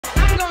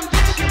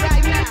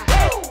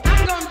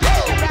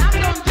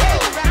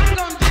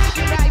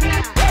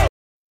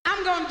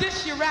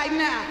right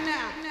now.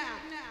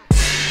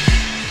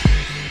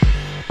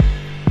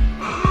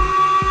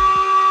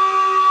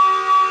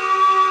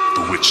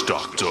 The Witch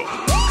Doctor.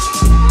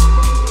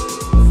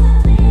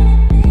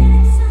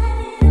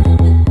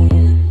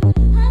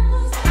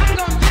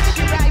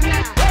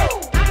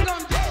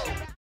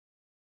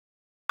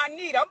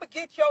 I'ma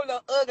get your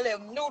little ugly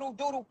noodle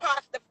doodle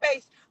pasta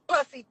face,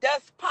 pussy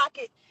dust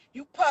pocket,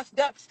 you puss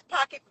dust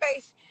pocket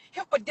face,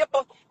 hipper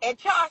dipper, and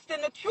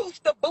Charleston the truth,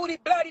 the booty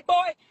bloody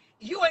boy,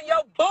 you and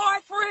your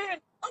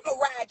boyfriend. I'ma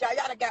ride y'all.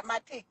 Y'all done got my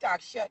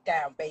TikTok shut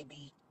down,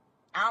 baby.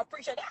 I don't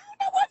appreciate that. I don't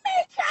know what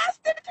made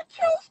Charleston the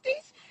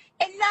truths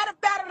and not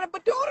about the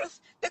Badoodles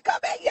to come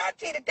at y'all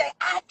today.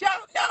 I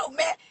don't know,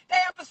 man.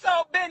 That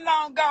episode been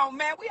long gone,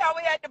 man. We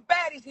always had the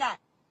baddies now.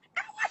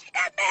 I don't want you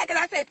that mad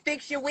because I said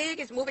fix your wig,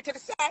 it's moving to the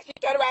side. She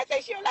turned around and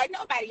said she don't like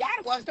nobody. Y'all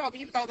the ones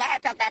talking. You so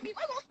loud talking about me.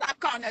 We're going to stop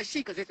calling her she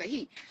because it's a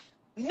he.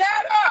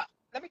 Netta!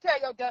 Let me tell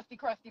your dusty,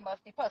 crusty,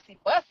 musty, pussy,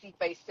 bussy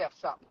face self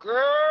something.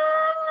 Girl!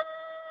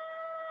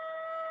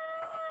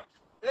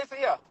 Listen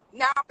here.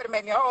 Now I'm going to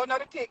make me a whole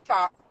nother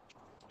TikTok.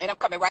 And I'm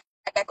coming right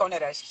back on there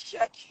to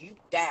shut you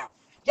down.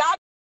 Y'all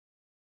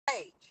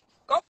page.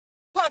 Go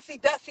pussy,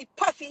 dusty,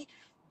 pussy,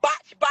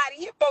 botch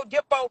body, hippo,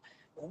 dippo.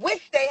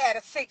 Wish they had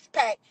a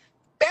six-pack.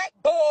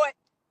 Backboard,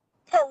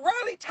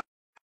 Pirelli top.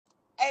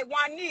 Hey,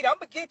 Juanita, I'm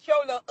going to get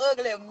your little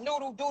ugly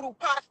noodle doodle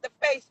pasta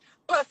face,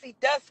 pussy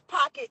dust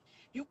pocket,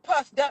 you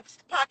puss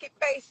dust pocket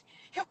face,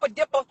 hipper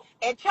dipper,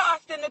 and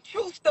Charleston the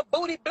truth, the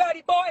booty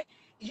bloody boy,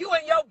 you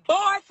and your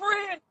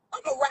boyfriend.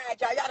 I'm going to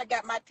ride y'all. Y'all done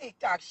got my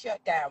TikTok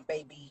shut down,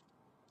 baby.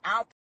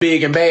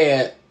 Big and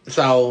bad,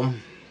 so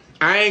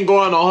I ain't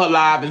going on her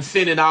live and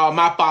sending all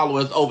my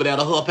followers over there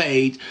to her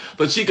page,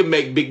 but she can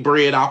make big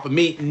bread off of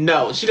me.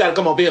 No, she gotta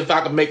come over here so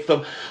I can make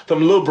some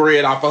little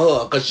bread off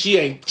of her, cause she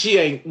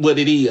ain't what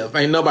it is.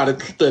 Ain't nobody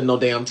studying no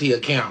damn T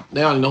account.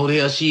 They don't even know who the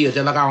hell she is.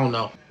 They're like, I don't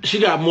know. She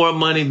got more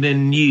money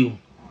than you.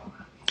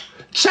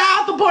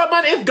 Child support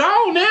money is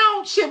gone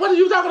now. Shit, what are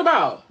you talking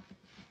about?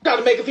 Trying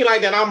to make it feel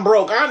like that I'm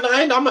broke.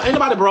 Ain't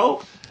nobody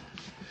broke.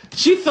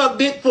 She suck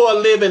dick for a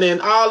living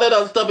and all that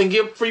other stuff and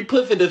give free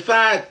pussy to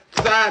side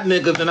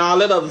niggas and all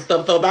that other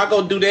stuff. So if I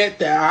go do that,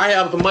 I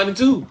have some money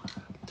too.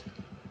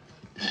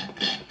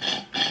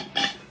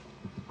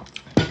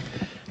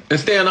 And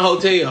stay in a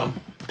hotel.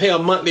 Pay a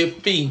monthly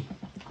fee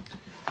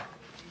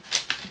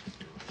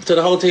to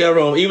the hotel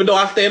room. Even though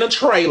I stay in a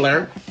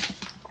trailer,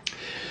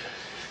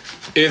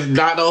 it's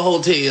not no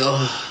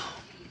hotel.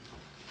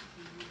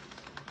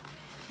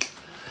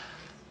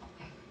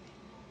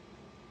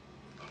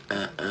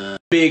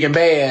 Big and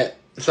bad,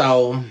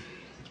 so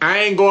I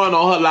ain't going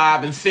on her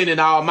live and sending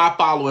all my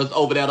followers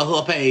over there to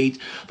her page,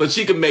 but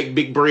she can make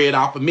big bread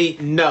off of me.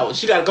 No,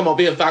 she gotta come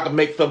over here so I can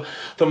make some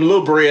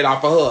little bread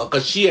off of her,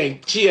 cause she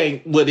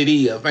ain't what it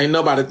is. Ain't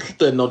nobody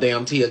studying no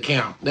damn T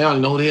account. They don't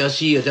even know who the hell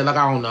she is. They're like,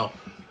 I don't know.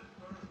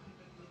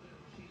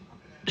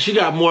 She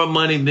got more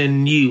money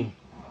than you.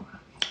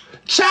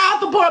 Child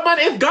support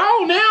money is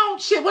gone now.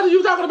 Shit, what are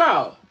you talking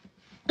about?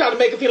 Trying to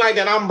make it feel like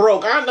that I'm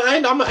broke.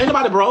 Ain't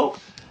nobody broke.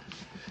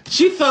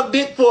 She suck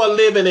dick for a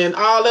living and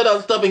all that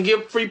other stuff and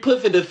give free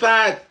pussy to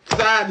side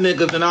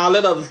niggas and all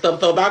that other stuff.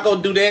 So if I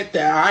go do that,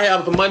 I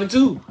have some money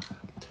too.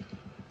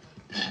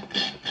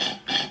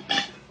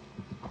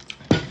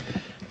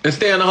 And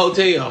stay in a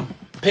hotel.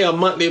 Pay a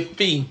monthly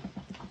fee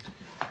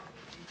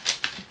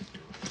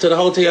to the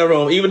hotel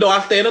room. Even though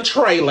I stay in a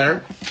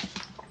trailer,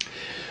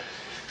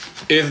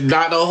 it's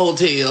not no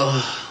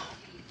hotel.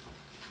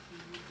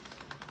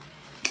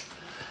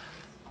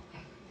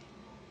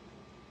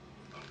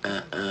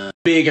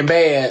 Big and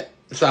bad,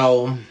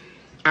 so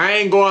I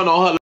ain't going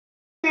on her.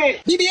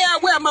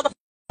 BBL where, motherfucker?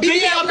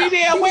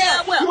 BBL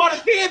where? You want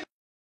to see it?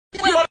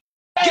 Get up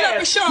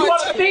and show it. You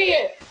want to see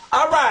it?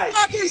 All right.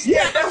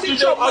 Yeah, that's what you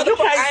do. Oh, you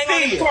can't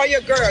see it. For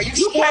your girl.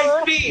 You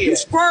can't see it. You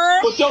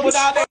squirrel. With all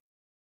that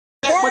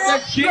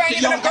shit you ain't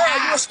even a girl.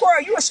 You a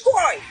squirrel. You a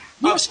squirrel.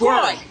 You a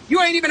squirrel. You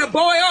ain't even a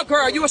boy or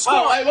girl. You a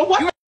squirrel. Oh, well,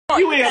 what?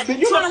 You ain't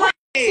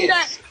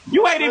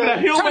even a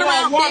human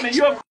or woman.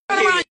 You're a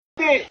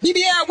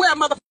BBL where,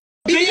 motherfucker?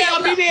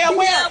 BBL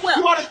where?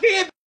 You want to see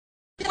it?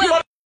 Get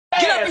up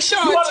and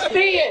show it. You want to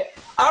see it?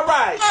 All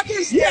right.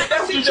 Yeah,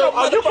 that's what you do.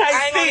 Oh, you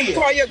can't see it.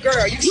 For your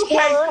girl. You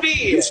can't see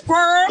it. You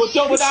squirrel.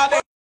 With all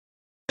that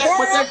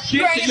shit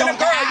you ain't even a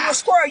girl. You a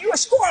squirrel. You a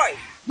squirrel.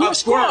 You a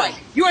squirrel.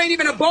 You ain't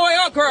even a boy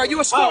or girl. You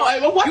a squirrel. Oh,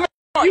 well, what?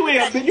 You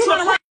ain't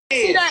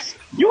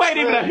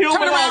even a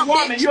human or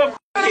woman. You're a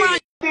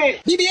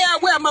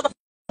BBL where, motherfucker?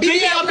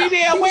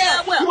 BBL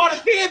where? You want to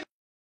see it?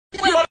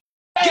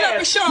 Get up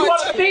and show it. You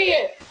want to see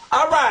it?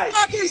 All right.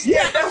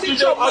 Yeah, that's what you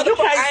do. Oh, you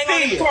can't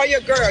see it. For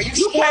your girl.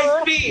 You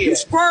can't see it. You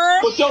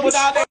squirrel. With all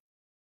that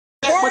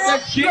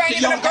shit you ain't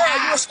even a girl.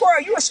 You a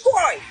squirrel. You a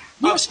squirrel.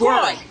 You a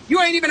squirrel. You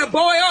ain't even a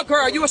boy or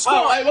girl. You a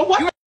squirrel. Oh, well,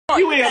 what?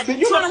 You ain't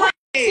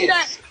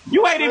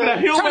even a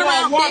human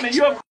or woman.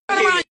 You're a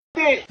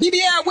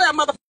BBL where,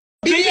 motherfucker?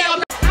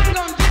 BBL. I'm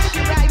gonna dish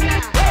you right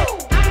now.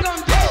 I'm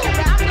gonna dish you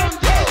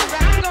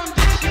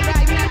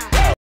right now.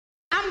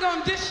 I'm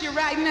gonna dish you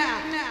right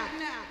now.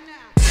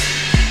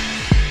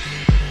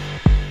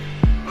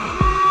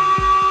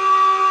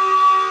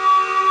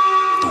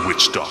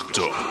 witch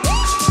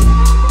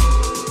doctor.